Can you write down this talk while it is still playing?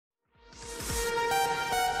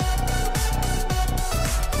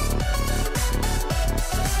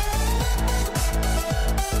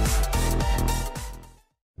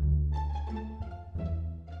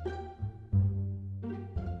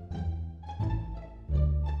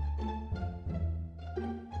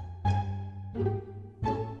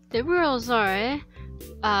the rules are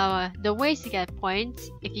the ways to get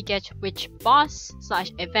points. If you get which boss /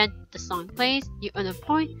 event the song plays, you earn a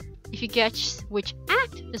point. If you guess which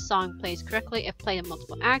act the song plays correctly, if played in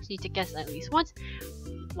multiple acts, you need to guess at least once,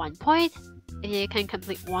 1 point. If you can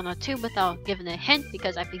complete 1 or 2 without giving a hint,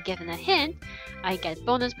 because I've been given a hint, I get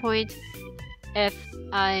bonus point. If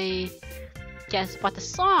I guess what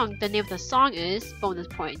the name of the song is, bonus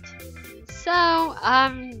point. So,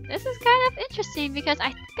 this is kind of interesting because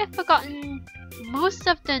I think I've forgotten most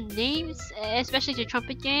of the names, especially the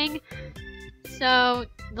Trumpet Gang. So,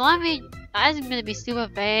 I'm gonna be super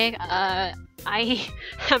vague. I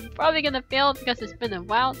am probably gonna fail because it's been a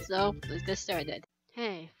while, so let's get started.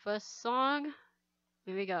 Hey, first song.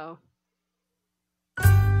 Here we go.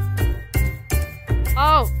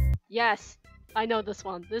 Oh, yes, I know this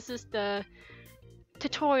one. This is the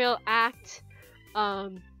tutorial act.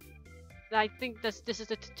 I think this is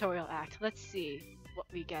the tutorial act. Let's see what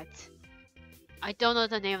we get. I don't know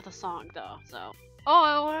the name of the song though, so.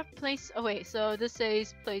 Oh, wait, so this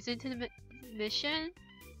says plays into the mission.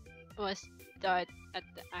 Or start at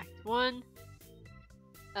the act 1.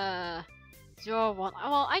 0, 1.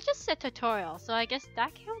 Well, I just said tutorial, so I guess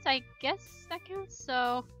that counts.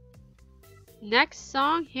 So, next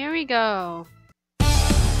song, here we go.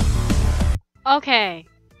 Okay,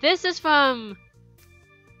 this is from.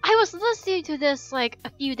 I was listening to this like a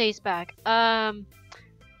few days back.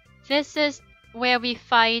 This is where we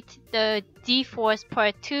fight the D-Force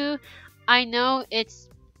Part 2. I know it's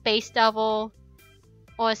Base Devil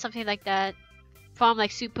or something like that from like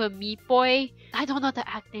Super Meat Boy. I don't know the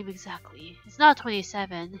act name exactly. It's not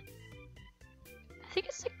 27. I think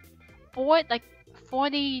it's like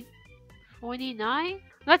 40, 49?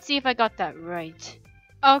 Let's see if I got that right.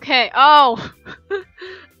 Okay, oh!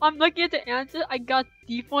 I'm looking at the answer. I got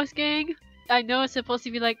D-Force Gang. I know it's supposed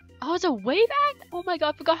to be like, oh, it's a wave act? Oh my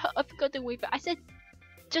god, I forgot the wave act. I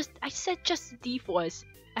said just D-Force.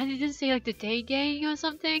 And it didn't say like the Day Gang or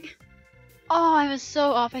something. Oh, I was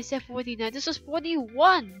so off. I said 49. This was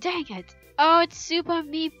 41. Dang it. Oh, it's Super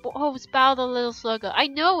Meat Boy. Oh, it's Battle the Little Slugger. I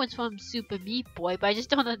know it's from Super Meat Boy, but I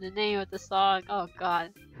just don't know the name of the song. Oh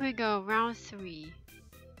god. Here we go, round 3.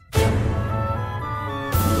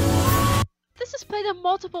 This is played in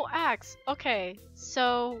multiple acts. Okay,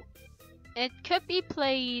 so it could be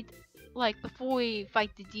played like before we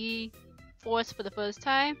fight the D-Force for the first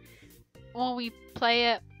time, or we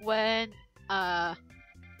play it when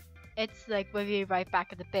it's like when we're right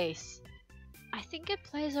back at the base. I think it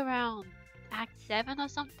plays around act 7 or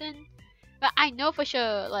something, but I know for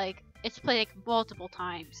sure like it's played like multiple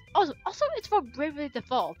times. Also it's from Bravely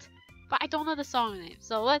Default, but I don't know the song name.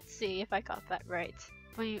 So let's see if I got that right.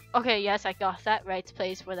 Okay, yes, I got that right. It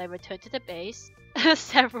plays when I return to the base.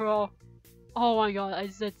 Several. Oh my god, I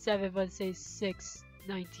said 7 but it says 6,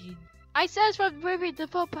 19. I said it's from Bravely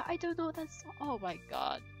Default, but I don't know that song. Oh my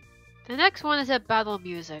god. The next one is a battle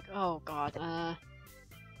music. Oh god.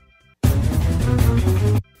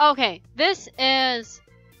 Okay, this is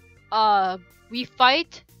we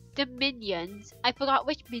fight the minions. I forgot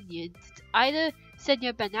which minions. It's either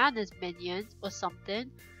Senor Banana's minions or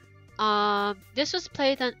something. This was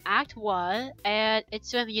played in Act 1, and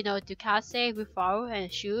it's when, you know, Ducase, Rufaro,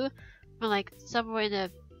 and Shu were like somewhere in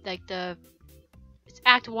it's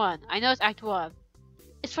Act 1. I know it's Act 1.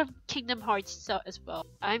 It's from Kingdom Hearts as well.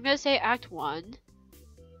 I'm gonna say Act 1.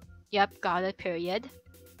 Yep, got it, period.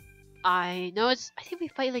 I think we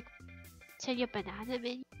fight like Senor Banana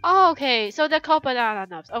minions. Oh, okay, so they're called Banana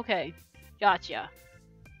Nubs. Okay, gotcha.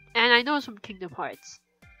 And I know it's from Kingdom Hearts,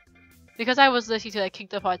 because I was listening to the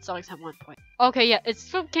Kingdom Hearts songs at one point. Okay, yeah, it's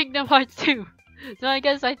from Kingdom Hearts 2. So I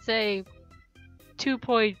guess I'd say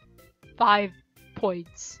 2.5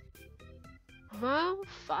 points. Round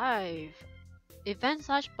 5. Event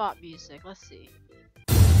 / bot music. Let's see.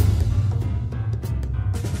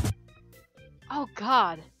 Oh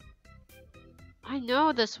god. I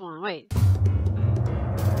know this one. Wait.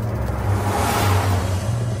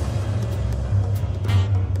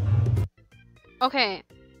 Okay.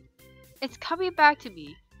 It's coming back to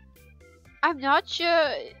me. I'm not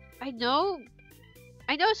sure. I know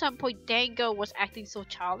at some point Dango was acting so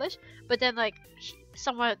childish, but then like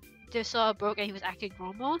someone just saw broke and he was acting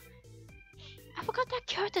normal. I forgot that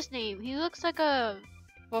character's name. He looks like a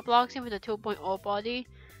Robloxian with a 2.0 body,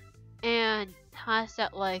 and has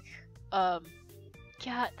that like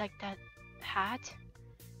yeah, like that hat.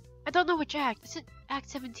 I don't know which act. Is it Act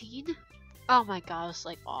 17? Oh my god, it's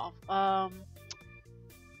like off.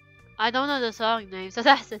 I don't know the song name, so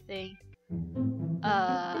that's the thing.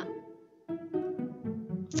 God,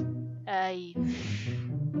 I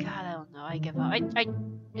don't know. I give up.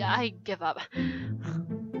 I give up.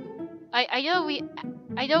 I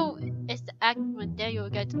know it's the act when Daniel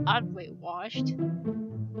gets unbrainwashed,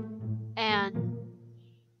 and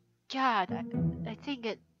God, I think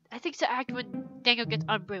it's the act when Daniel gets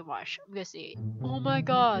unbrainwashed. I'm gonna see. Oh my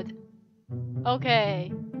God.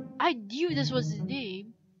 Okay, I knew this was his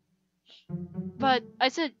name, but I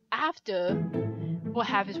said after. What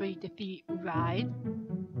happens when you defeat Ryan?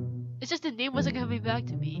 It's just the name wasn't coming back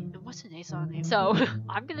to me. And what's the next name? So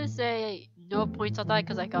I'm gonna say no points on that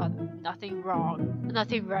because I got nothing wrong,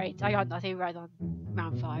 nothing right. I got nothing right on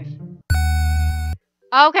round 5.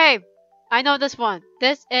 Okay, I know this one.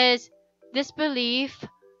 This is Disbelief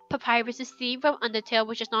Papyrus's theme from Undertale,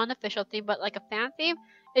 which is not an official theme but like a fan theme.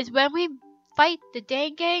 Is when we fight the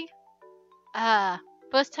Dang Gang.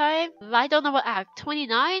 First time. I don't know what act.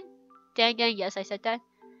 29. Dang Gang. Yes, I said that.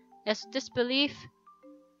 Yes, Disbelief.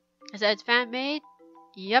 I said it's fan made.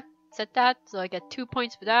 Yep, said that. So I get 2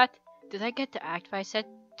 points for that. Did I get the act? I said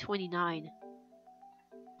 29.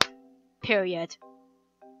 Period.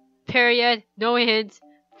 Period. No hints.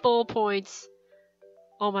 Full points.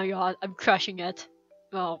 Oh my god, I'm crushing it.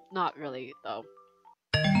 Well, not really though.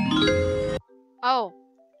 Oh,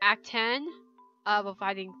 Act 10. We're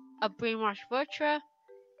fighting a brainwashed Virtua.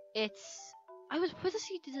 It's I was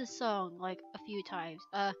listening to this song like a few times.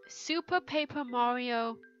 Super Paper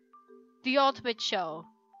Mario, The Ultimate Show.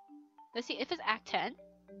 Let's see if it's Act 10.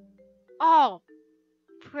 Oh,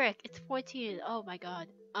 frick! It's 14. Oh my god.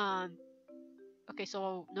 Okay,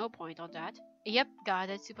 so no point on that. Yep, got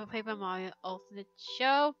it. Super Paper Mario Ultimate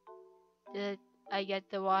Show. Did I get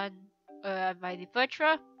the one by the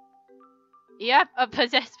Virtua? Yep, a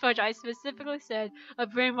possessed Virtua. I specifically said a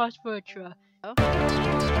brainwashed Virtua.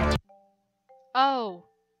 Oh,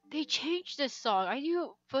 they changed this song. I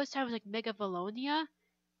knew first time was like Mega Valonia,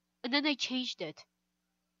 and then they changed it.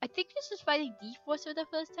 I think this is fighting D-Force for the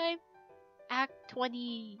first time. Act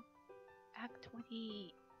 20,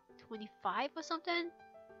 25 or something.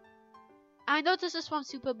 I know this is from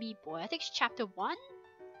Super Meat Boy. I think it's chapter 1.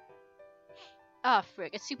 Ah,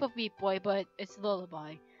 frick, it's Super Meat Boy, but it's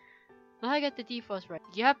Lullaby. Now I get the D-Force right.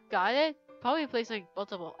 Yep, got it. Probably plays like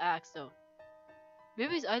multiple acts though.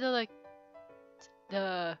 Maybe it's either like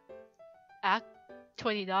the Act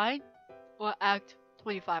 29 or Act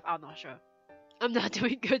 25. I'm not sure. I'm not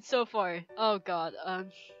doing good so far. Oh god,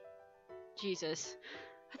 Jesus.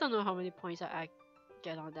 I don't know how many points I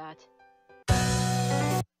get on that.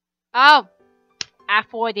 Oh! Act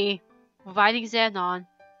 40. Providing Xenon.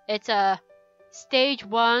 It's a stage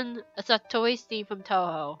 1. It's a toy theme from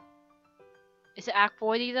Toho. Is it Act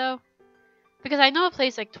 40 though? Because I know it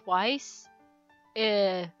plays like twice.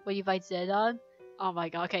 When you fight Xenon. Oh my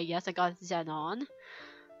god, okay, yes, I got Xenon.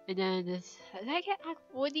 And then this. Did I get Act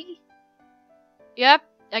 40? Yep,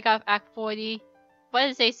 I got Act 40. Why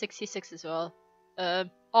did it say 66 as well? Oh,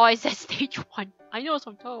 I said stage 1. I know it's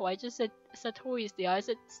from Toho. I just said Satori's there. I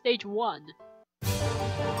said stage 1.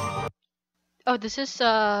 Oh, this is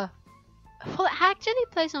well, it actually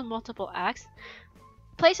plays on multiple acts.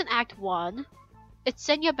 Plays in Act 1. It's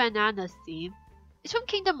Senya Banana's theme. It's from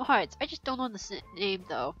Kingdom Hearts. I just don't know the name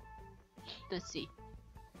though. Let's see.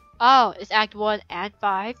 Oh, it's Act 1 and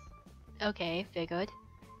 5. Okay, figured.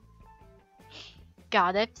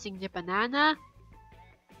 Got it. Senya Banana.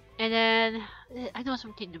 And then I know it's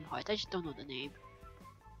from Kingdom Hearts. I just don't know the name.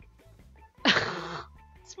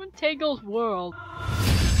 It's from Tangled World.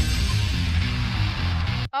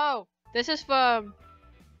 Oh, this is from.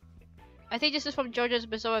 I think this is from JoJo's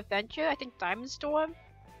Bizarre Adventure. I think Diamond Storm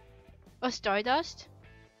or Stardust.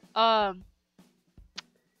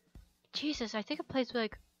 Jesus, I think it plays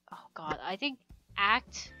like. Oh God, I think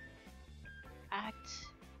Act.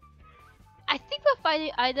 I think we're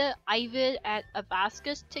fighting either Ivan and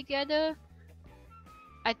Abascus together.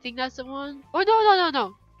 I think that's the one. Oh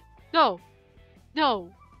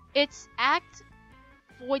no! It's Act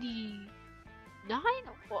 49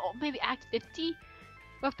 or maybe Act 50.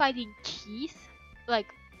 We're fighting Keith, like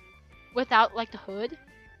without like the hood.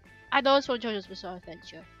 I know it's from JoJo's Bizarre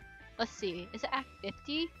Adventure. Let's see, is it Act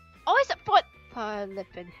 50? Oh, is it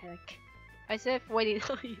flippin' heck? I said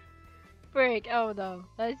 49. Frick, oh no.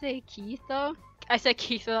 Did I say Keith though? I said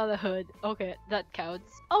Keith without the hood. Okay, that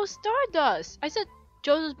counts. Oh, Stardust! I said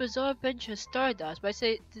JoJo's Bizarre Adventure Stardust, but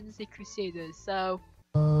I didn't say Crusaders, so.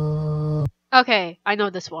 Okay, I know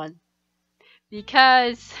this one.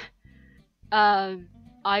 Because,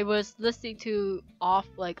 I was listening to Off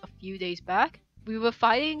like a few days back. We were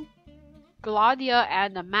fighting Gladia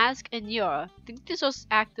and the Mask and Yura. I think this was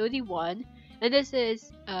Act 31. And this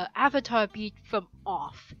is Avatar beat from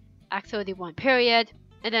Off. Act 31 period.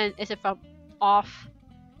 And then is it from Off?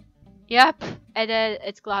 Yep. And then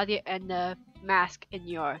it's Gladia and the Mask and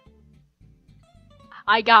Yura.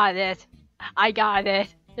 I got it. I got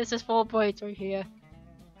it. This is 4 points right here.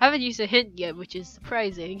 I haven't used a hint yet, which is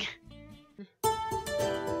surprising.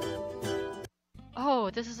 Oh,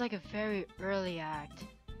 this is like a very early act.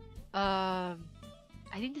 I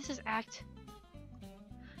think this is act.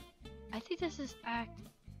 I think this is act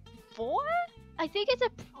 4? I think it's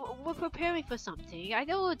we're preparing for something. I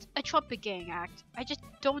know it's a trumpet gang act. I just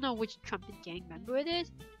don't know which trumpet gang member it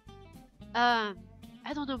is.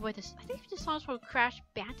 I don't know where this. I think this song's from Crash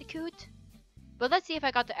Bandicoot. But let's see if I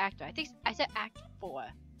got the actor. I think I said act 4.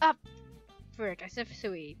 Frick, I said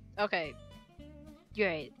 3. Okay.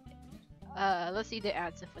 Great. Let's see the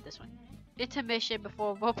answer for this one. Intermission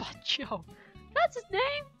before Robot Joe. That's his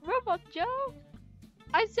name? Robot Joe?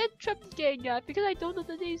 I said trumpet gang act because I don't know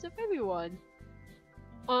the names of everyone.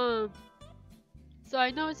 So I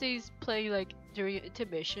know he's playing like during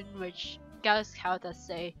intermission, which guys count as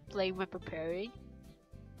say playing when preparing.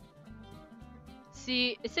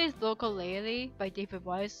 See, it says Local Lady by David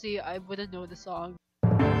Wise. See, I wouldn't know the song.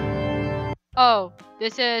 Oh,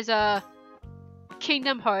 this is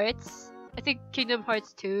Kingdom Hearts. I think Kingdom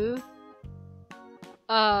Hearts 2.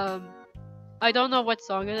 I don't know what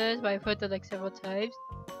song it is, but I've heard it like several times.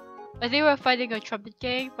 I think we're fighting a trumpet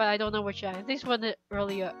gang, but I don't know which act. I think it's one of the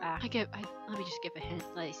earlier acts. Let me just give a hint.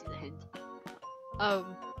 Let me see the hint.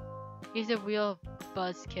 He's a real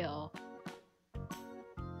buzzkill.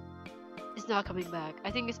 It's not coming back. I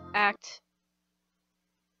think it's act.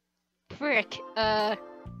 Frick. Act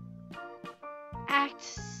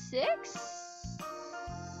 6?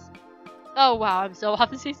 Oh wow, I'm so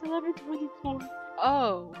off. It's 11:24.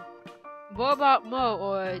 Oh. Robot Mo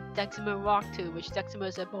or Dexima Rock 2, which Dexima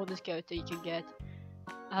is a bonus character you can get.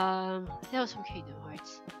 That was from Kingdom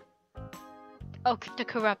Hearts. Oh, The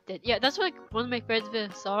Corrupted. Yeah, that's like one of my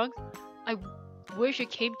favorite songs. I wish it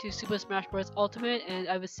came to Super Smash Bros. Ultimate, and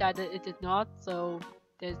I was sad that it did not, so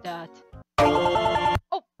there's that. Oh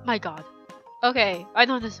my god. Okay, I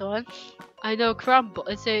know this one. I know Crumble.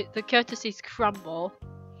 The character says Crumble.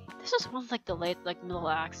 This was one of like the late middle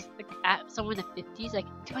acts. Like somewhere in the 50s. Like,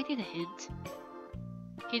 do I need a hint?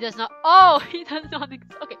 He does not. Oh, he does not.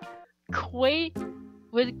 Okay.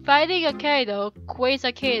 With fighting a Kaido,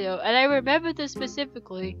 Quasar Kaido, and I remember this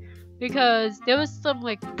specifically because there was some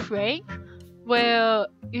like prank where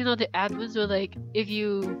the admins were like, if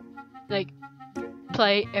you like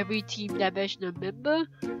play every team damage in a member,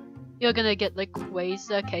 you're gonna get like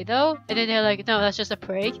Quasar Kaido, and then they're like, no, that's just a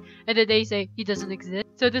prank, and then they say he doesn't exist.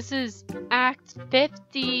 So this is Act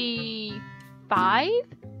 55.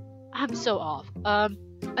 I'm so off. I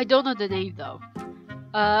don't know the name though.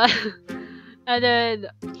 And then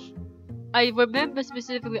I remember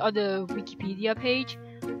specifically on the Wikipedia page,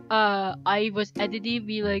 I was editing,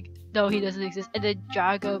 be like, no, he doesn't exist, and then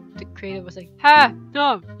Drago, the creator, was like, ha,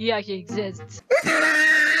 no, he actually exists.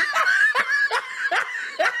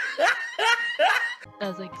 I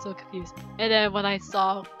was like so confused. And then when I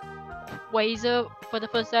saw Quasar for the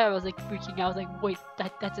first time, I was like freaking out. I was like, wait,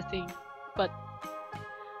 that's a thing. But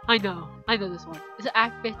I know this one. Is it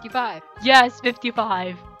Act 55? Yes,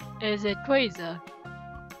 55. Is it Quasar?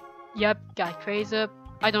 Yep, got Quasar.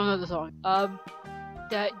 I don't know the song.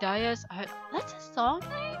 Dias. That's a song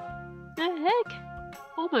name? The heck?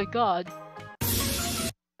 Oh my god.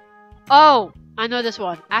 Oh, I know this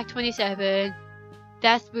one. Act 27.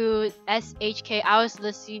 Death Moon, SHK. I was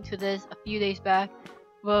listening to this a few days back.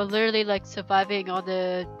 We're literally like surviving on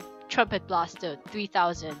the Trumpet Blaster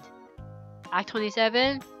 3000. Act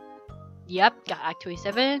 27? Yep, got Act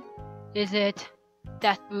 27. Is it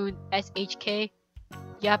Death Moon, SHK?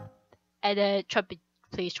 Yep. And then Trumpet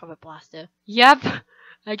Blaster. Yep.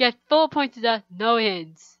 I get 4 points to that, no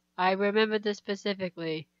hints. I remember this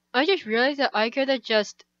specifically. I just realized that I could have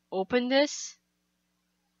just opened this,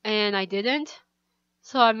 and I didn't.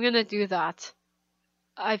 So I'm gonna do that.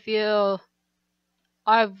 I feel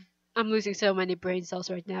I'm losing so many brain cells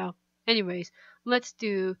right now. Anyways, let's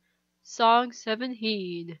do song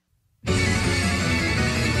 17.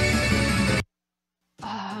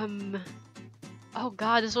 Oh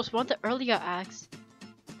god, this was one of the earlier acts.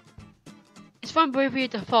 It's from Bravery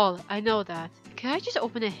to Fall. I know that. Can I just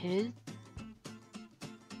open a hint?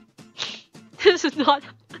 This is not.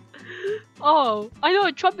 Oh, I know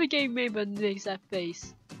a trumpet game member makes that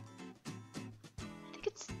face. I think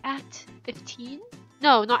it's Act 15?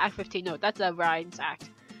 No, not Act 15. No, that's a Ryan's act.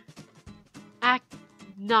 Act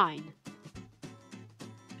 9.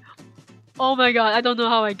 Oh my god, I don't know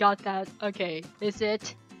how I got that. Okay, is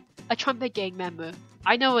it a trumpet gang member?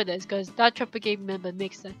 I know it is because that trumpet gang member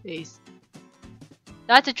makes that face.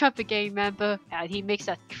 That's a trumpet gang member and he makes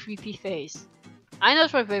that creepy face. I know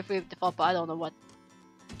it's from Bravery Default, but I don't know what.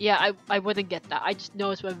 Yeah, I wouldn't get that. I just know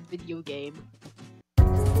it's from a video game.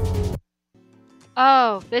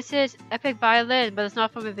 Oh, this is Epic Violin, but it's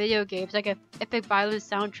not from a video game. It's like a Epic Violin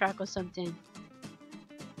soundtrack or something.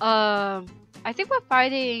 I think we're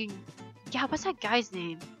fighting. Yeah, what's that guy's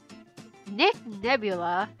name? Nick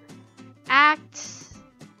Nebula, Act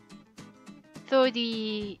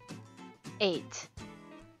 38.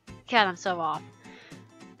 God, I'm so off.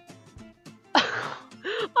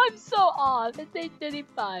 I'm so off. It's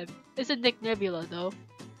 8:35. It's a Nick Nebula though.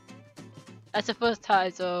 That's the first time,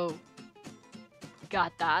 so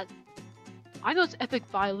got that. I know it's Epic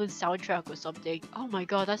Violin soundtrack or something. Oh my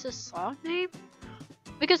god, that's a song name?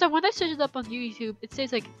 Because when I search it up on YouTube, it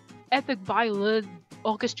says like Epic Violin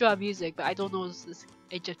orchestra music, but I don't know if this is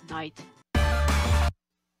Age of Night.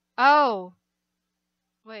 Oh!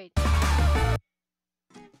 Wait.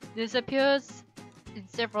 This appears in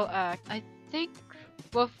several acts. I think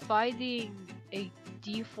we're fighting a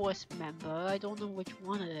D-Force member. I don't know which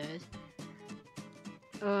one it is.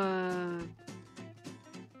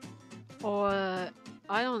 Or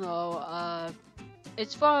I don't know.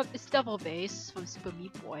 It's Devil Base from Super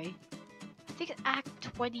Meat Boy. I think it's Act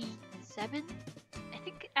 27.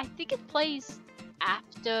 I think it plays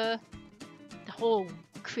after the whole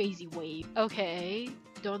crazy wave. Okay,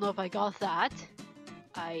 don't know if I got that.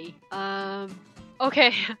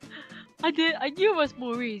 Okay. I knew it was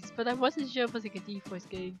Maurice, but I wasn't sure if it was like a D-Force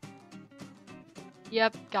game.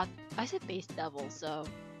 Yep, I said Base Devil, so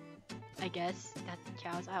I guess that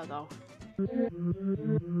counts. I don't know.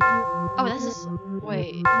 Oh, this is.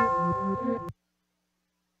 Wait. I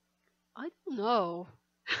don't know.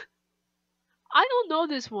 I don't know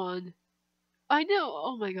this one. I know.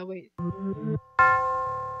 Oh my god, wait.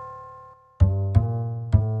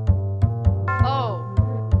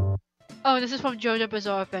 Oh, this is from JoJo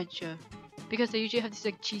Bizarre Adventure. Because they usually have these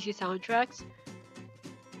like cheesy soundtracks.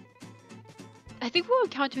 I think we're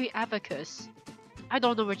encountering Abacus. I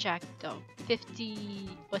don't know which act though. 50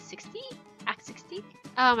 or 60? Act 60?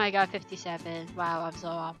 Oh my god, 57. Wow, I'm so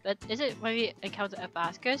off. But is it when we encounter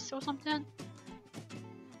Abacus or something?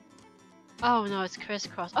 Oh no, it's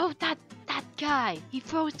Crisscross. Oh, that guy! He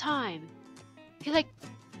froze time! He like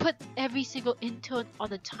put every single intern on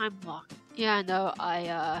the time lock. Yeah, no,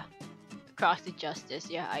 I crossed the justice.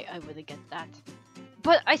 Yeah, I wouldn't get that.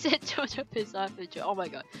 But I said JoJo Bizarre Adventure. Oh my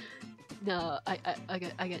god. No, I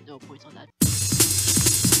get no points on that.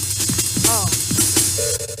 Oh.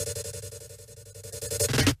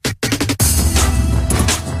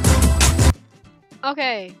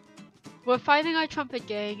 Okay. We're fighting our trumpet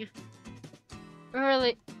gang.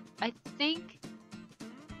 Early, I think.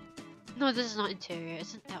 No, this is not interior.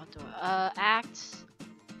 It's an outdoor. Act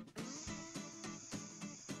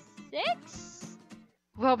 6.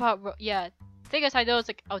 Yeah. Thing is, I know it's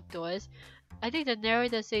like outdoors. I think the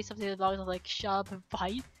narrator says something along the like shut up and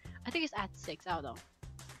fight. I think it's Act 6. I don't know.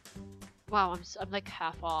 Wow, I'm like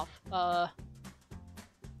half off. Oh,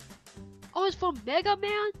 it's from Mega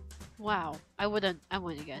Man. Wow, I wouldn't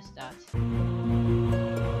guess that.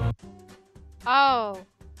 Oh,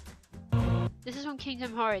 this is from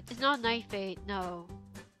Kingdom Hearts. It's not Night Fate. No,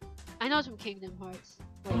 I know it's from Kingdom Hearts.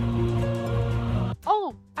 Wait.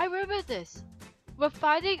 Oh, I remember this. We're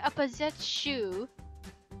fighting a possessed shoe,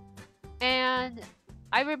 and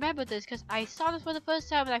I remember this because I saw this for the first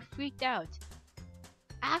time and I freaked out.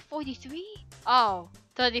 Act 43? Oh,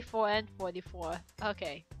 34 and 44.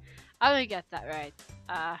 Okay, I didn't get that right.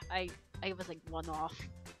 I was like one off.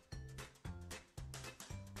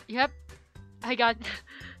 Yep, I got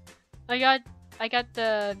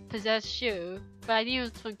the possessed shoe, but I knew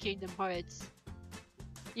it was from Kingdom Hearts.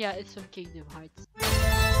 Yeah, it's from Kingdom Hearts.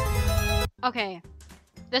 Okay,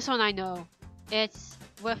 this one I know.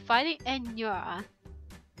 We're fighting Enya.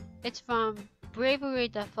 It's from Bravery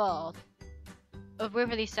Default. Or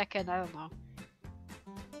Bravery Second, I don't know.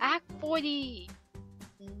 Act 40...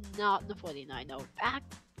 Not the 49, no.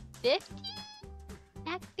 Act 50?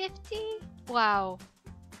 Act 50? Wow.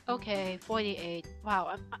 Okay, 48.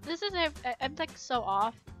 Wow, I'm like so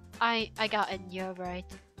off. I got Enya right.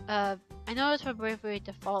 I know it's from Bravery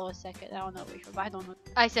Default or Second. I don't know which one, but I don't know.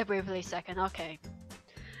 I said Bravery Second, okay.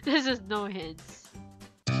 This is no hints.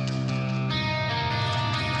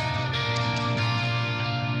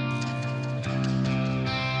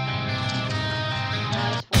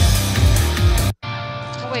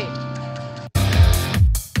 Oh, wait.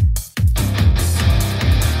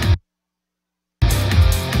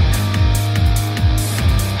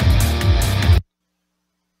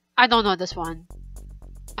 I don't know this one.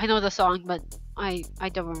 I know the song, but I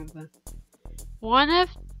don't remember. One of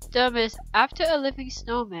them is After a Living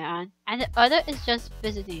Snowman, and the other is Just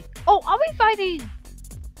Visiting. Oh, are we fighting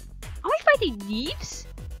we fighting Neves?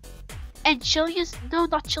 And Chilean? No,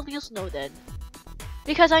 not Chilean Snowden.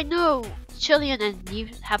 Because I know Chilean and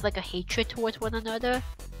Neves have like a hatred towards one another.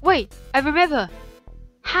 Wait, I remember.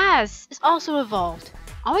 Has is also involved.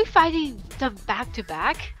 Are we fighting them back to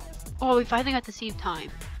back? Or are we fighting at the same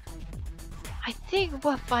time? I think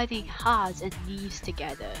we're fighting Haas and Neves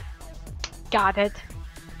together. Got it.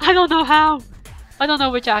 I don't know how. I don't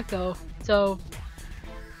know which act though. So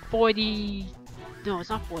 40. No, it's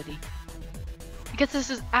not 40. Because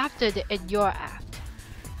this is after the in your act.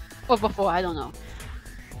 Or before, I don't know.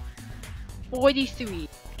 43.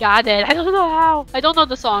 Got it. I don't know how. I don't know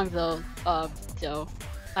the song though. So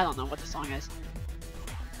I don't know what the song is.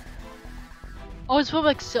 Oh, it's from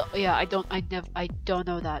like so. Yeah, I don't know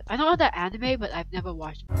that. I know that anime, but I've never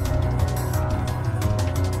watched it.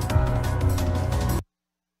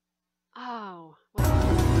 Oh.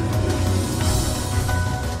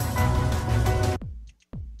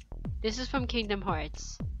 This is from Kingdom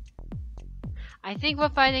Hearts. I think we're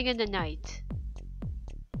fighting in the night.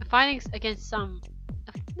 We're fighting against some.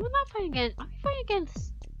 We're not fighting against. Are we fighting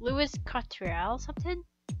against Louis Cottrell something?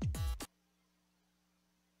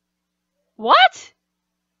 What?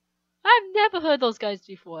 I've never heard those guys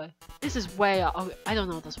before. This is way up. Oh, I don't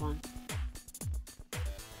know this one.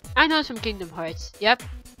 I know it's from Kingdom Hearts. Yep.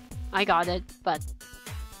 I got it, but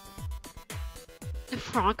the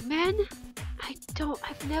Frogmen?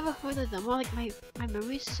 I've never heard of them. Well, like my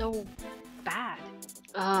memory's so bad.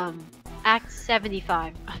 Act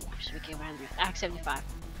 75. I'm just making random. Act 75.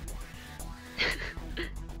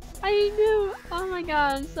 I knew. Oh my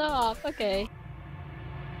god, I'm so off. Okay.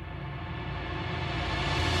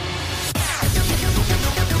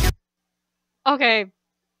 Okay.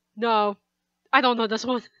 No. I don't know this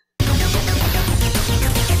one. Christ,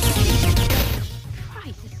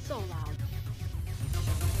 it's so loud.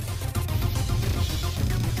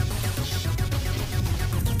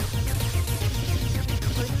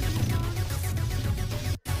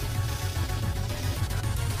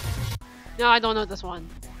 No, I don't know this one.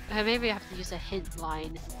 Maybe I have to use a hint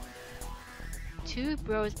line. Two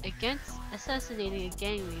bros against assassinating a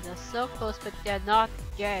gang leader. So close, but they're not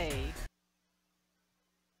gay.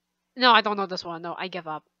 No, I don't know this one. No, I give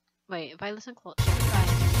up. Wait, if I listen close.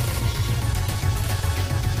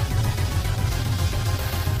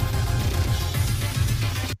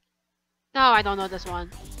 No, I don't know this one.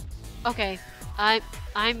 Okay, I'm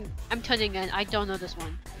tuning in. I don't know this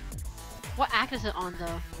one. What act is it on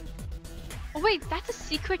though? Oh wait, that's a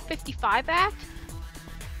secret 55 act?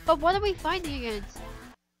 But what are we fighting against?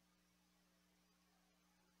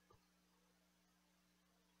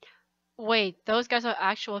 Wait, those guys are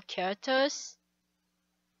actual characters?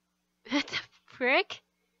 What the frick?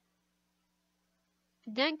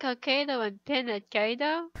 Then Kaido and Pin at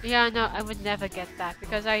Kaido? Yeah, no, I would never get that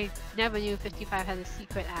because I never knew 55 had a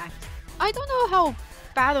secret act. I don't know how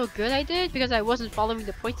bad or good I did because I wasn't following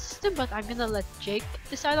the point system, but I'm gonna let Jake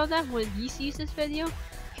decide on that when he sees this video.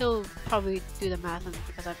 He'll probably do the math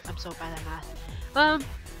because I'm so bad at math.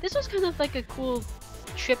 This was kind of like a cool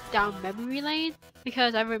trip down memory lane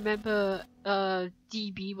because I remember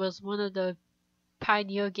DB was one of the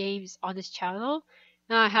pioneer games on this channel,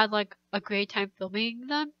 and I had like a great time filming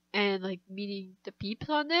them and like meeting the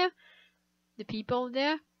people on there.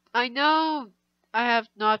 I know I have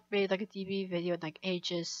not made like a DB video in like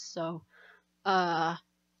ages, so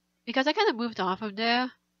because I kind of moved on from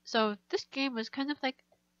there. So this game was kind of like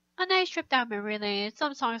a nice trip down memory lane.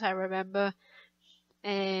 Some songs I remember,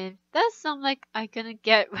 and that's some like I couldn't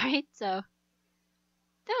get right. So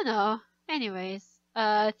don't know. Anyways,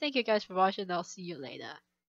 thank you guys for watching. I'll see you later.